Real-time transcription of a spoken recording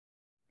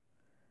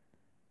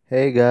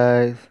Hey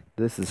guys,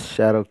 this is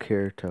Shadow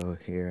Kirito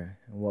here,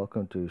 and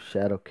welcome to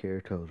Shadow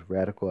Kirito's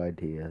Radical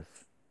Ideas.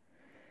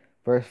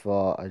 First of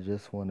all, I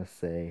just want to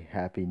say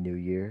Happy New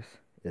Year's.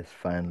 It's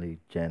finally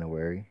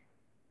January.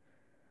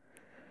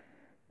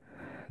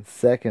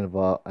 Second of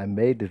all, I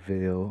made this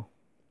video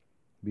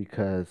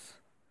because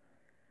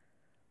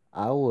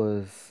I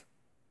was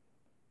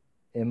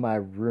in my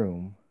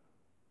room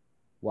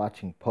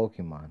watching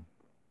Pokemon,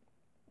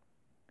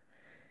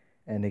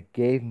 and it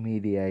gave me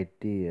the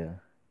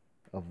idea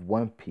of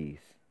One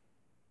Piece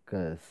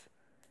because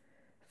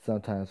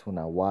sometimes when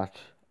I watch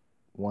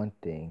one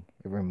thing,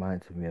 it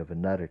reminds me of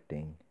another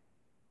thing.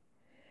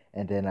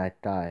 And then I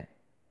thought,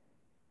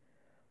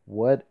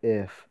 what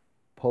if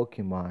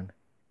Pokemon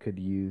could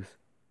use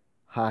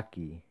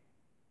hockey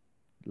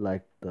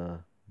like the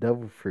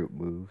Devil Fruit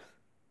moves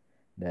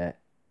that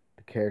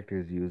the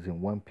characters use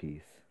in One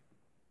Piece?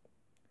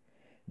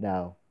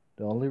 Now,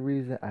 the only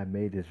reason I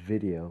made this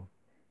video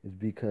is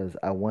because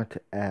I want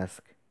to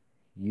ask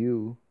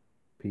you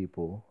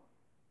people,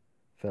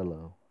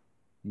 fellow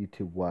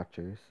YouTube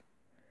watchers,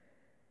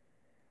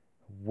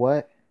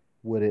 what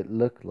would it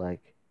look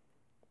like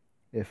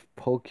if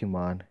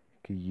Pokemon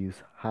could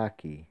use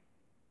hockey?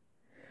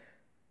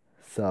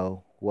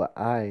 So, what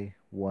I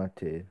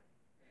wanted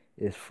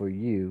is for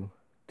you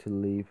to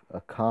leave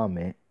a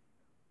comment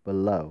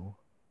below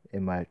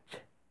in my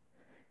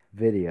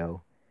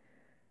video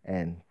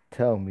and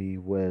tell me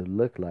what it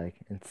looked like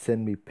and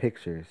send me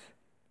pictures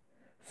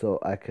so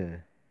I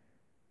could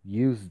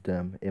use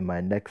them in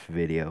my next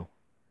video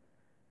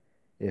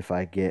if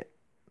I get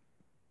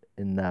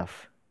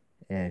enough.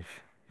 And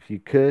if you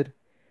could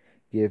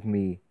give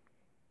me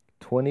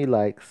 20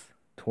 likes,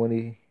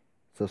 20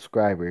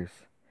 subscribers,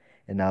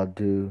 and I'll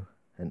do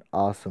an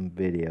awesome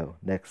video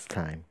next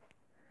time.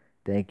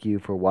 Thank you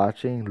for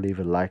watching. Leave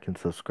a like and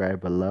subscribe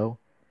below,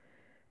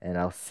 and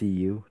I'll see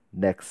you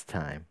next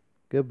time.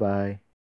 Goodbye.